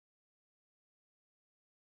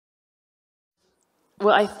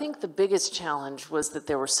Well, I think the biggest challenge was that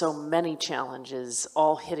there were so many challenges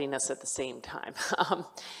all hitting us at the same time.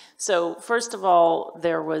 So first of all,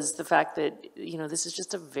 there was the fact that, this is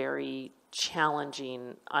just a very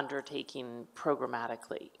challenging undertaking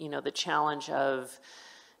programmatically. The challenge of,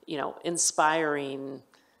 inspiring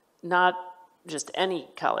not just any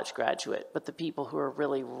college graduate, but the people who are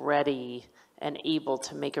really ready and able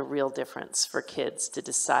to make a real difference for kids to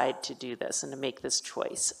decide to do this and to make this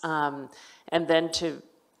choice. And then to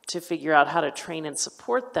figure out how to train and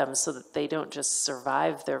support them so that they don't just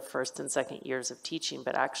survive their first and second years of teaching,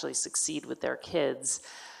 but actually succeed with their kids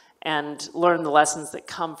and learn the lessons that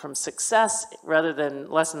come from success rather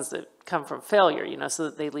than lessons that come from failure, so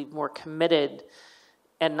that they leave more committed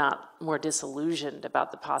and not more disillusioned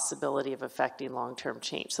about the possibility of affecting long-term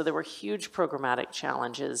change. So there were huge programmatic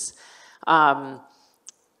challenges.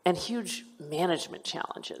 And huge management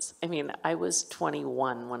challenges. I mean, I was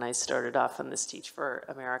 21 when I started off on this Teach for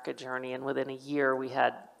America journey, and within a year we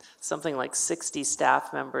had something like 60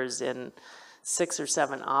 staff members in 6 or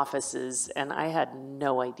 7 offices, and I had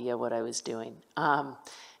no idea what I was doing.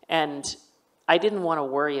 And I didn't want to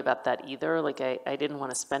worry about that either. Like, I didn't want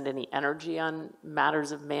to spend any energy on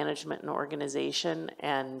matters of management and organization,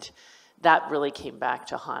 and that really came back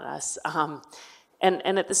to haunt us.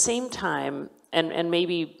 And at the same time, and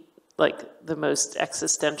maybe like the most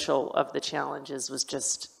existential of the challenges was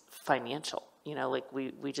just financial. Like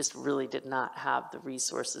we just really did not have the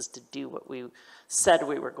resources to do what we said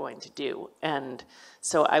we were going to do. And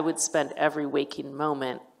so I would spend every waking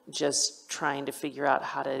moment just trying to figure out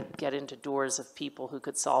how to get into doors of people who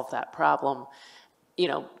could solve that problem,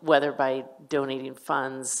 whether by donating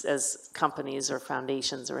funds as companies or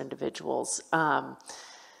foundations or individuals.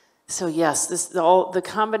 So yes, the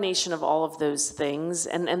combination of all of those things,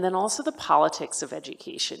 and then also the politics of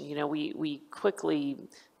education. We quickly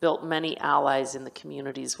built many allies in the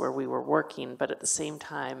communities where we were working, but at the same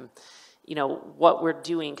time, what we're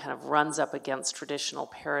doing kind of runs up against traditional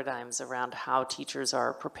paradigms around how teachers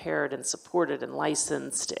are prepared and supported and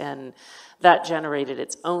licensed, and that generated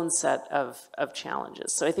its own set of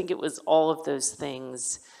challenges. So I think it was all of those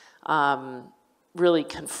things really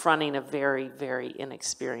confronting a very, very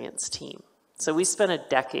inexperienced team. So we spent a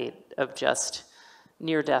decade of just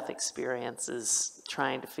near-death experiences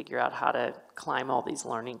trying to figure out how to climb all these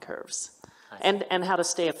learning curves and how to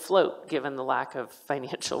stay afloat given the lack of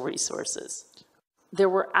financial resources. There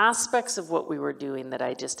were aspects of what we were doing that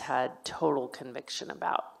I just had total conviction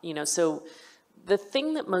about. So the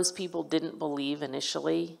thing that most people didn't believe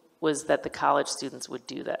initially was that the college students would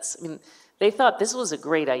do this. I mean, they thought this was a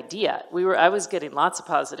great idea. I was getting lots of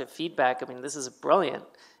positive feedback. I mean, this is brilliant.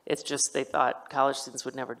 It's just they thought college students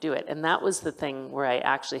would never do it. And that was the thing where I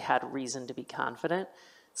actually had reason to be confident.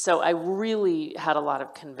 So I really had a lot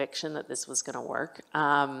of conviction that this was gonna work.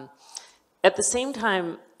 At the same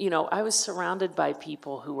time, I was surrounded by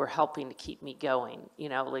people who were helping to keep me going.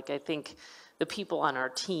 Like I think the people on our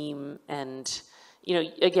team and,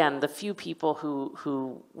 again, the few people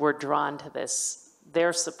who were drawn to this,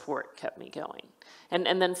 their support kept me going.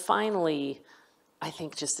 And then finally, I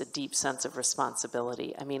think just a deep sense of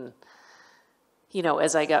responsibility. I mean,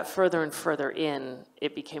 as I got further and further in,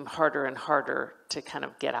 it became harder and harder to kind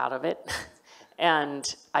of get out of it. And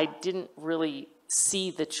I didn't really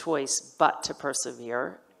see the choice but to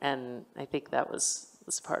persevere. And I think that was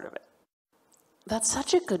part of it. That's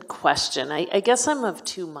such a good question. I guess I'm of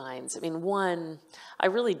two minds. I mean, one, I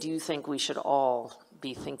really do think we should all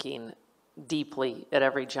be thinking deeply at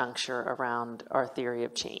every juncture around our theory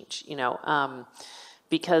of change,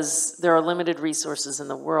 because there are limited resources in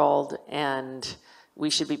the world, and we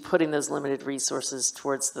should be putting those limited resources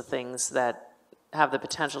towards the things that have the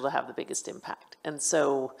potential to have the biggest impact. And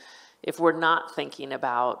so if we're not thinking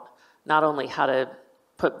about not only how to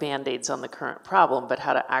put Band-Aids on the current problem, but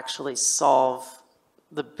how to actually solve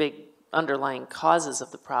the big underlying causes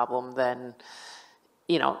of the problem, then,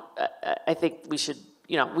 I think we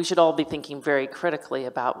should all be thinking very critically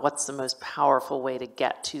about what's the most powerful way to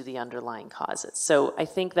get to the underlying causes. So I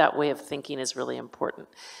think that way of thinking is really important.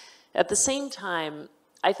 At the same time,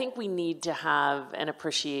 I think we need to have an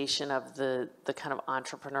appreciation of the kind of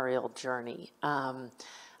entrepreneurial journey.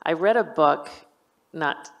 I read a book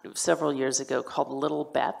not several years ago called Little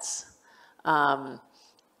Bets.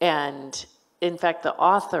 And in fact, the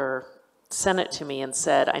author sent it to me and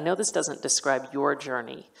said, I know this doesn't describe your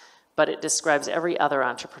journey, but it describes every other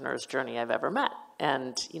entrepreneur's journey I've ever met.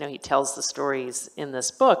 And he tells the stories in this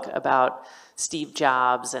book about Steve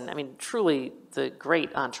Jobs and, I mean, truly the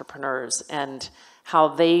great entrepreneurs, and how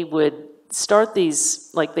they would start these,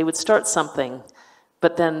 like they would start something,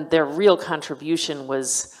 but then their real contribution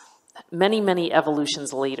was many, many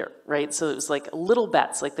evolutions later, right? So it was like little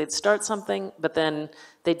bets, like they'd start something, but then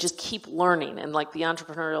they'd just keep learning. And like the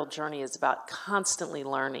entrepreneurial journey is about constantly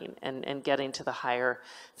learning and getting to the higher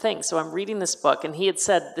thing. So I'm reading this book, and he had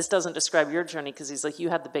said, this doesn't describe your journey, because he's like, you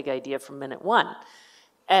had the big idea from minute one.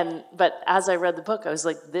 But as I read the book, I was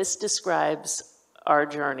like, this describes our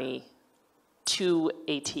journey to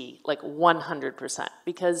a T, like 100%.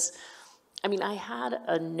 Because I mean, I had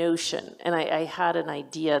a notion, and I had an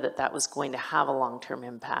idea that that was going to have a long-term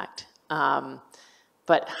impact.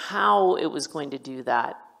 But how it was going to do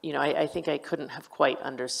that, you know, I think I couldn't have quite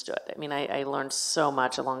understood. I mean, I learned so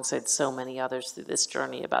much alongside so many others through this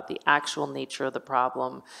journey about the actual nature of the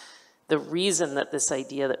problem, the reason that this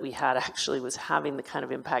idea that we had actually was having the kind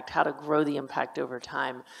of impact, how to grow the impact over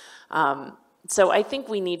time. So I think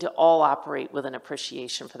we need to all operate with an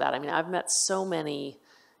appreciation for that. I mean, I've met so many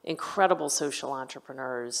incredible social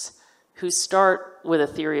entrepreneurs who start with a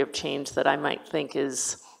theory of change that I might think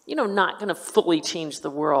is, you know, not going to fully change the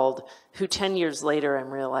world, who 10 years later I'm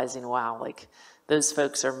realizing, wow, like those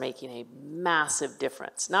folks are making a massive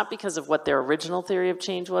difference. Not because of what their original theory of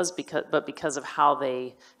change was, but because of how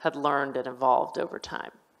they had learned and evolved over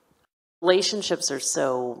time. Relationships are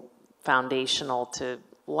so foundational to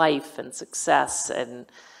life and success, and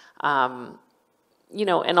you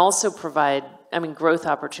know, and also provide, I mean, growth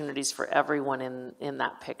opportunities for everyone in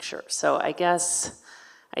that picture. So I guess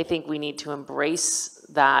I think we need to embrace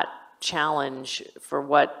that challenge for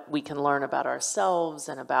what we can learn about ourselves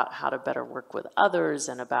and about how to better work with others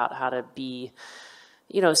and about how to be,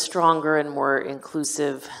 you know, stronger and more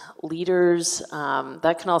inclusive leaders.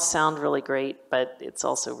 That can all sound really great, but it's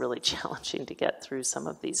also really challenging to get through some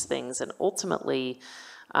of these things. And ultimately,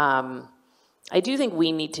 I do think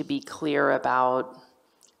we need to be clear about,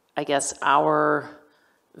 I guess, our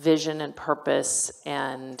vision and purpose.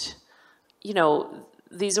 And, you know,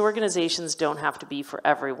 these organizations don't have to be for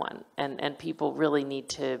everyone. And people really need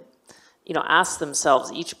to, you know, ask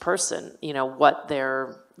themselves, each person, you know, what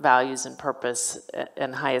their values and purpose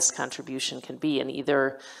and highest contribution can be. And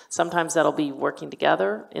either sometimes that'll be working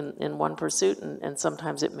together in one pursuit, and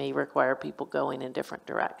sometimes it may require people going in different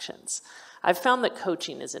directions. I've found that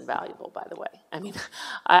coaching is invaluable, by the way. I mean,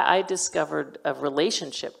 I discovered a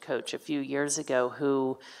relationship coach a few years ago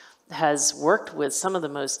who has worked with some of the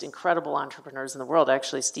most incredible entrepreneurs in the world,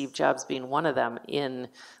 actually Steve Jobs being one of them, in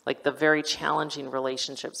like the very challenging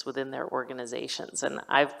relationships within their organizations. And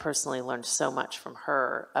I've personally learned so much from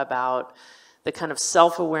her about the kind of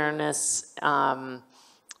self-awareness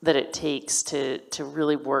that it takes to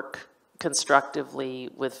really work constructively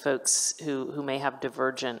with folks who may have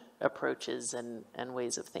divergent approaches and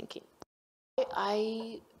ways of thinking.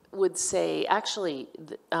 I would say, actually,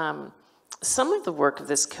 some of the work of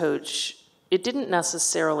this coach, it didn't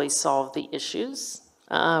necessarily solve the issues.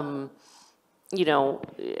 You know,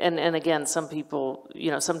 and again, some people,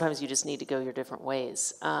 you know, sometimes you just need to go your different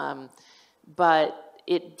ways. But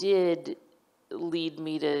it did lead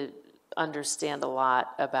me to understand a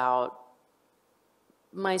lot about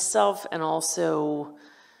myself, and also,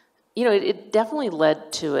 you know, it definitely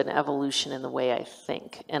led to an evolution in the way I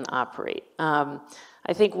think and operate.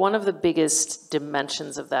 I think one of the biggest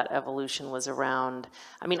dimensions of that evolution was around,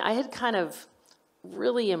 I mean, I had kind of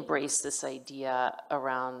really embraced this idea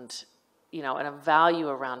around, you know, and a value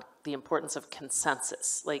around the importance of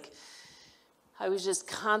consensus. Like, I was just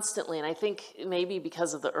constantly, and I think maybe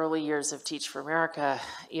because of the early years of Teach for America,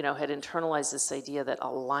 you know, had internalized this idea that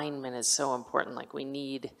alignment is so important. Like, we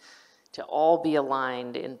need to all be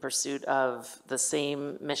aligned in pursuit of the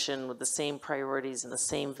same mission with the same priorities and the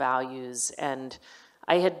same values. And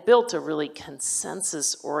I had built a really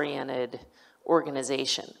consensus-oriented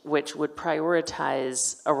organization, which would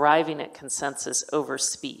prioritize arriving at consensus over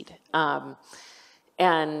speed.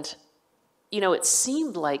 And you know, it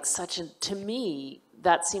seemed like to me,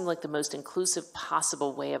 that seemed like the most inclusive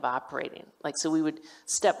possible way of operating. Like, so we would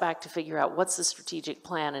step back to figure out what's the strategic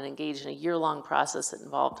plan and engage in a year-long process that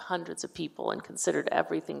involved hundreds of people and considered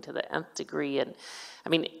everything to the nth degree. And I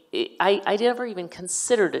mean, I never even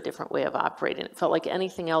considered a different way of operating. It felt like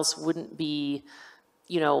anything else wouldn't be,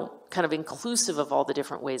 you know, kind of inclusive of all the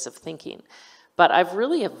different ways of thinking. But I've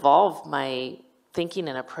really evolved my thinking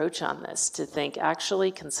and approach on this to think,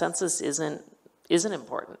 actually, consensus isn't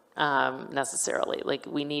important necessarily. Like,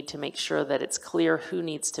 we need to make sure that it's clear who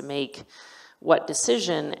needs to make what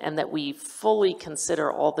decision, and that we fully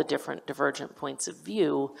consider all the different divergent points of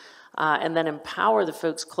view, and then empower the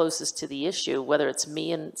folks closest to the issue, whether it's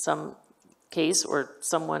me in some case or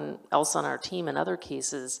someone else on our team in other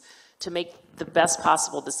cases, to make the best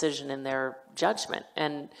possible decision in their judgment.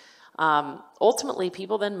 And Ultimately,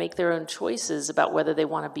 people then make their own choices about whether they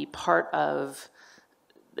want to be part of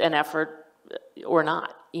an effort or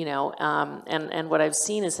not, you know. And what I've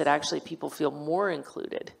seen is that actually people feel more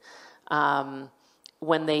included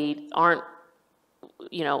when they aren't,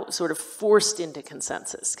 you know, sort of forced into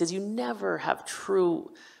consensus, because you never have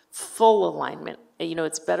true, full alignment. You know,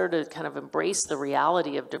 it's better to kind of embrace the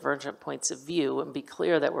reality of divergent points of view and be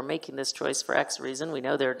clear that we're making this choice for X reason. We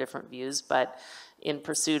know there are different views, but in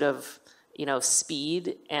pursuit of, you know,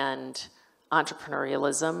 speed and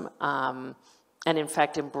entrepreneurialism, and in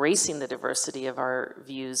fact embracing the diversity of our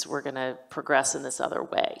views, we're going to progress in this other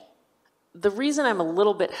way. The reason I'm a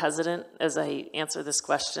little bit hesitant as I answer this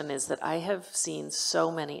question is that I have seen so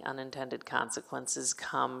many unintended consequences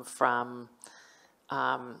come from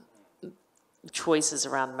choices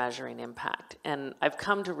around measuring impact. And I've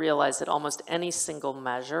come to realize that almost any single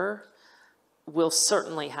measure will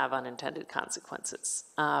certainly have unintended consequences.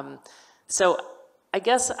 So I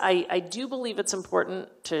guess I do believe it's important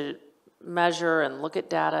to measure and look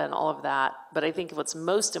at data and all of that, but I think what's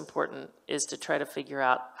most important is to try to figure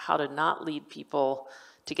out how to not lead people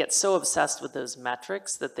to get so obsessed with those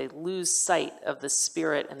metrics that they lose sight of the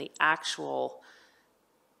spirit and the actual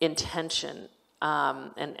intention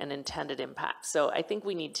and intended impact. So I think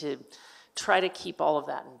we need to try to keep all of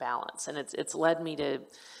that in balance. And it's led me to,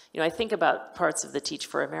 you know, I think about parts of the Teach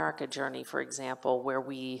for America journey, for example, where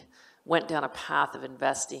we went down a path of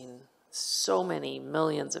investing so many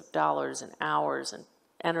millions of dollars and hours and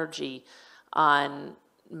energy on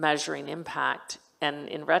measuring impact. And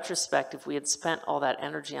in retrospect, if we had spent all that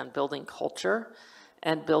energy on building culture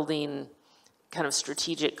and building kind of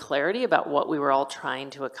strategic clarity about what we were all trying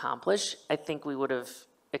to accomplish, I think we would have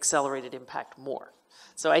accelerated impact more.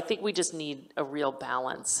 So I think we just need a real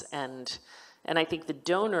balance. And I think the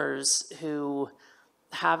donors who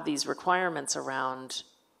have these requirements around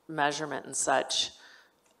measurement and such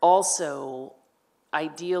also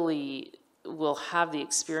ideally will have the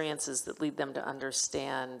experiences that lead them to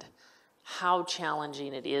understand how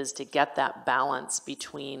challenging it is to get that balance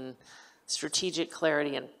between strategic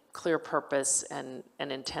clarity and clear purpose and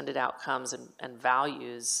intended outcomes and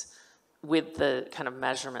values with the kind of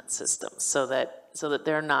measurement system, so that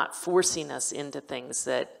they're not forcing us into things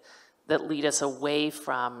that lead us away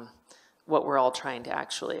from what we're all trying to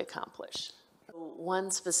actually accomplish.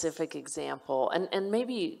 One specific example, and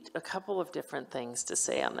maybe a couple of different things to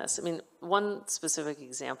say on this. I mean, one specific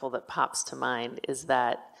example that pops to mind is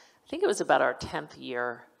that I think it was about our 10th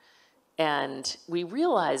year, and we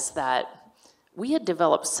realized that we had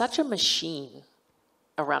developed such a machine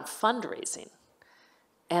around fundraising,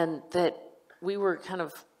 and that we were kind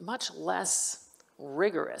of much less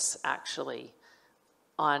rigorous, actually,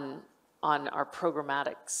 on our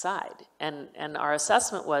programmatic side. And our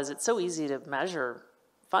assessment was it's so easy to measure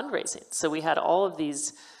fundraising. So we had all of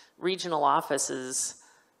these regional offices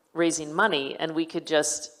raising money, and we could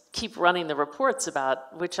just keep running the reports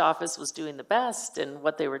about which office was doing the best and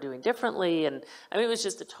what they were doing differently. And I mean, it was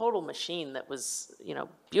just a total machine that was, you know,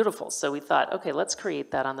 beautiful. So we thought, okay, let's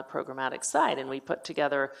create that on the programmatic side. And we put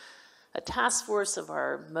together a task force of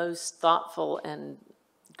our most thoughtful and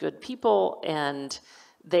good people, and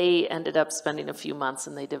they ended up spending a few months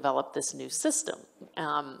and they developed this new system.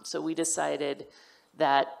 So we decided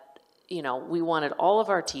that, you know, we wanted all of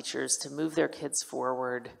our teachers to move their kids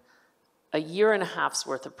forward a year and a half's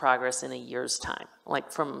worth of progress in a year's time.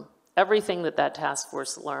 Like, from everything that task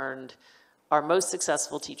force learned, our most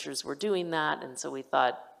successful teachers were doing that, and so we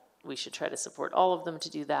thought we should try to support all of them to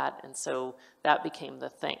do that, and so that became the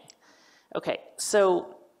thing. Okay,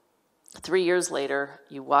 so 3 years later,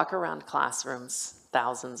 you walk around classrooms,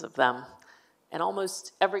 thousands of them, and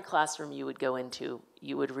almost every classroom you would go into,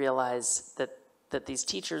 you would realize that these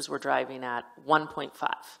teachers were driving at 1.5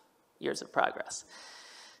 years of progress.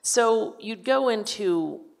 So you'd go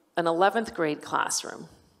into an 11th grade classroom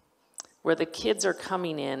where the kids are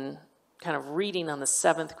coming in kind of reading on the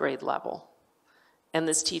 7th grade level, and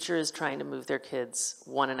this teacher is trying to move their kids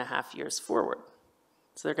 1.5 years forward.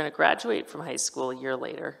 So they're going to graduate from high school a year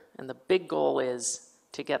later, and the big goal is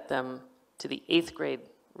to get them to the 8th grade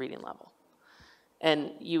reading level.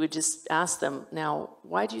 And you would just ask them, now,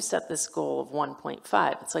 why'd you set this goal of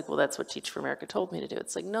 1.5? It's like, well, that's what Teach for America told me to do.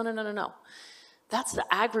 It's like, no. That's the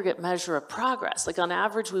aggregate measure of progress. Like, on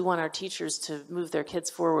average, we want our teachers to move their kids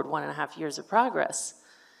forward 1.5 years of progress.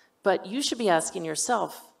 But you should be asking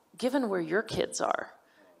yourself, given where your kids are,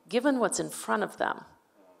 given what's in front of them,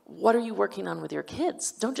 what are you working on with your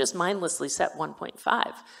kids? Don't just mindlessly set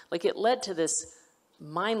 1.5. Like, it led to this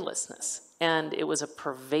mindlessness, and it was a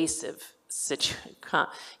pervasive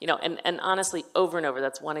and honestly, over and over,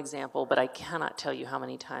 that's one example, but I cannot tell you how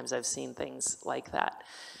many times I've seen things like that.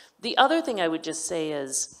 The other thing I would just say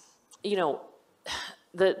is,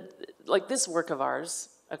 this work of ours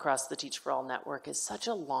across the Teach for All network is such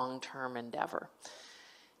a long-term endeavor.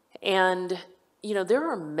 And, there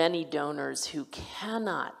are many donors who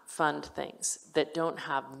cannot fund things that don't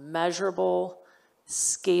have measurable,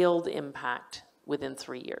 scaled impact within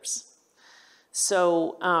 3 years.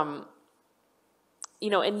 So,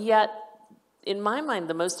 and yet, in my mind,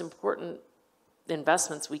 the most important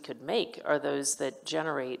investments we could make are those that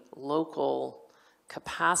generate local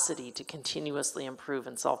capacity to continuously improve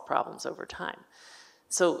and solve problems over time.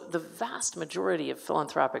 So the vast majority of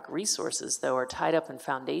philanthropic resources, though, are tied up in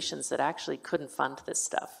foundations that actually couldn't fund this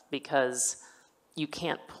stuff because you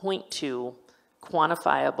can't point to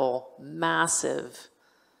quantifiable, massive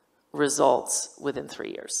results within 3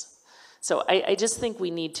 years. So I just think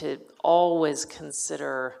we need to always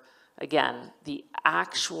consider, again, the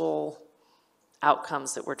actual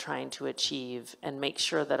outcomes that we're trying to achieve and make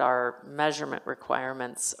sure that our measurement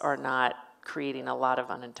requirements are not creating a lot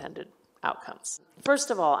of unintended outcomes.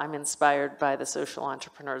 First of all, I'm inspired by the social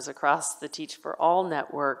entrepreneurs across the Teach for All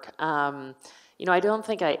network. I don't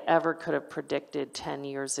think I ever could have predicted 10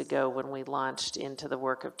 years ago when we launched into the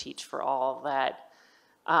work of Teach for All that,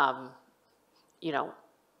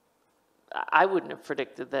 I wouldn't have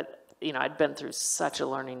predicted that, I'd been through such a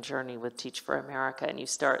learning journey with Teach for America, and you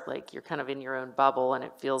start you're kind of in your own bubble, and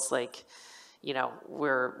it feels like,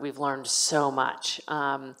 we've learned so much.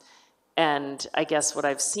 And I guess what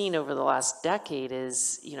I've seen over the last decade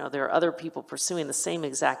is, there are other people pursuing the same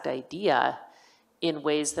exact idea in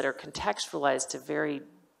ways that are contextualized to very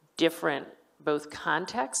different, both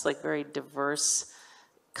contexts, very diverse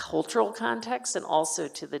cultural contexts, and also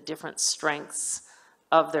to the different strengths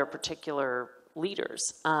of their particular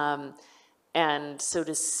leaders. And so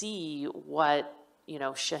to see what,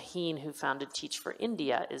 Shaheen, who founded Teach for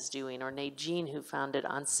India, is doing, or Nadine, who founded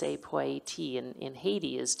Ansei Poiti in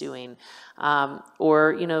Haiti, is doing,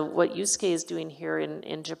 or, what Yusuke is doing here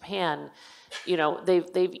in Japan,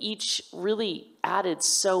 they've each really added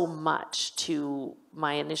so much to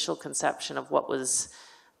my initial conception of what was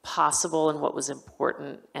possible and what was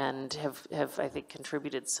important, and have I think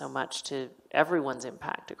contributed so much to everyone's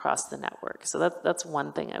impact across the network. So that's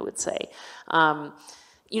one thing I would say.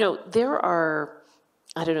 There are,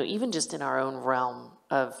 I don't know, even just in our own realm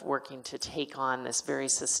of working to take on this very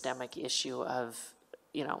systemic issue of,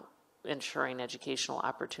 ensuring educational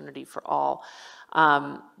opportunity for all,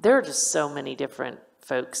 there are just so many different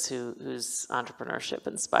folks whose entrepreneurship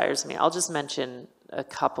inspires me. I'll just mention a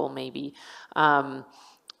couple maybe. I've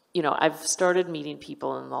started meeting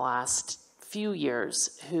people in the last few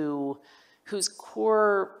years whose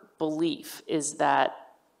core belief is that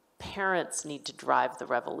parents need to drive the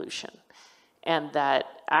revolution, and that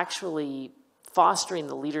actually fostering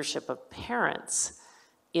the leadership of parents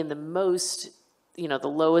in the most, the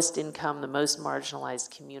lowest income, the most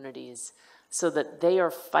marginalized communities, so that they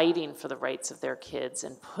are fighting for the rights of their kids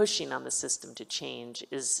and pushing on the system to change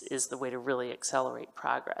is the way to really accelerate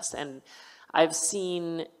progress. And I've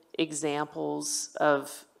seen examples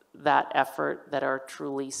of that effort that are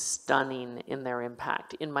truly stunning in their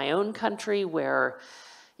impact. In my own country, where,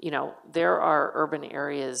 there are urban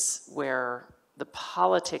areas where the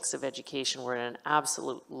politics of education were in an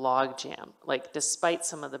absolute logjam. Despite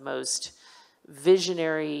some of the most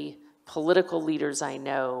visionary political leaders I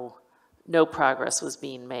know, no progress was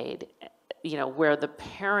being made. Where the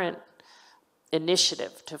parent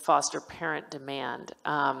initiative to foster parent demand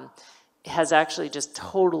has actually just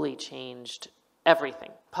totally changed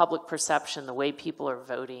everything. Public perception, the way people are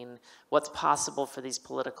voting, what's possible for these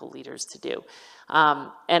political leaders to do.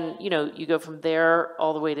 And, you go from there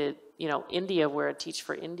all the way to, India, where a Teach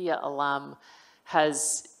for India alum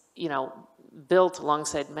has, built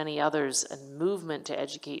alongside many others a movement to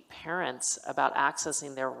educate parents about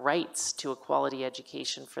accessing their rights to a quality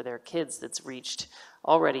education for their kids that's reached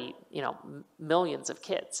already, millions of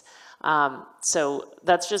kids. So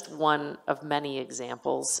that's just one of many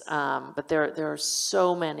examples, but there are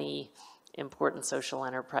so many important social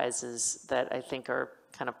enterprises that I think are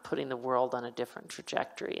kind of putting the world on a different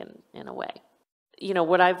trajectory in a way.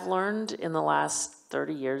 What I've learned in the last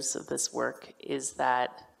 30 years of this work is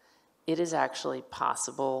that it is actually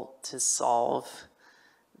possible to solve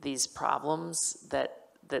these problems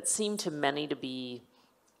that seem to many to be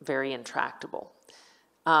very intractable.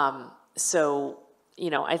 So,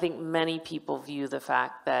 I think many people view the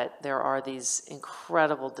fact that there are these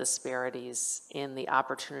incredible disparities in the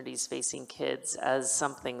opportunities facing kids as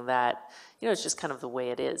something that, it's just kind of the way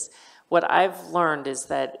it is. What I've learned is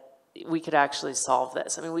that we could actually solve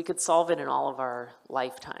this. I mean, we could solve it in all of our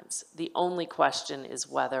lifetimes. The only question is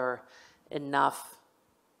whether enough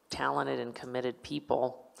talented and committed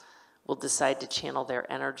people will decide to channel their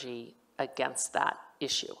energy against that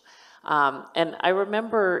issue. And I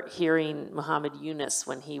remember hearing Muhammad Yunus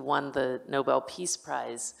when he won the Nobel Peace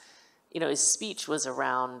Prize. You know, his speech was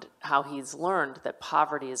around how he's learned that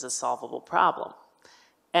poverty is a solvable problem.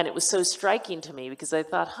 And it was so striking to me because I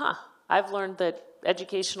thought, I've learned that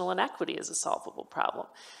educational inequity is a solvable problem.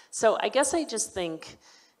 So I guess I just think,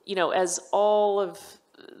 you know, as all of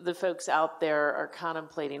the folks out there are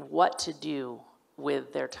contemplating what to do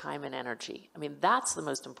with their time and energy, I mean, that's the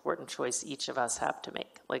most important choice each of us have to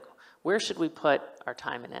make. Like, where should we put our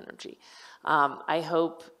time and energy? I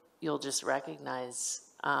hope you'll just recognize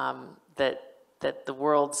that the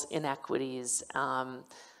world's inequities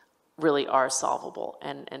really are solvable,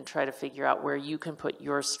 and try to figure out where you can put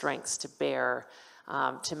your strengths to bear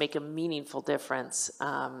to make a meaningful difference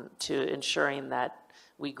to ensuring that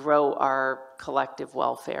we grow our collective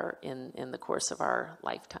welfare in the course of our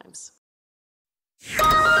lifetimes.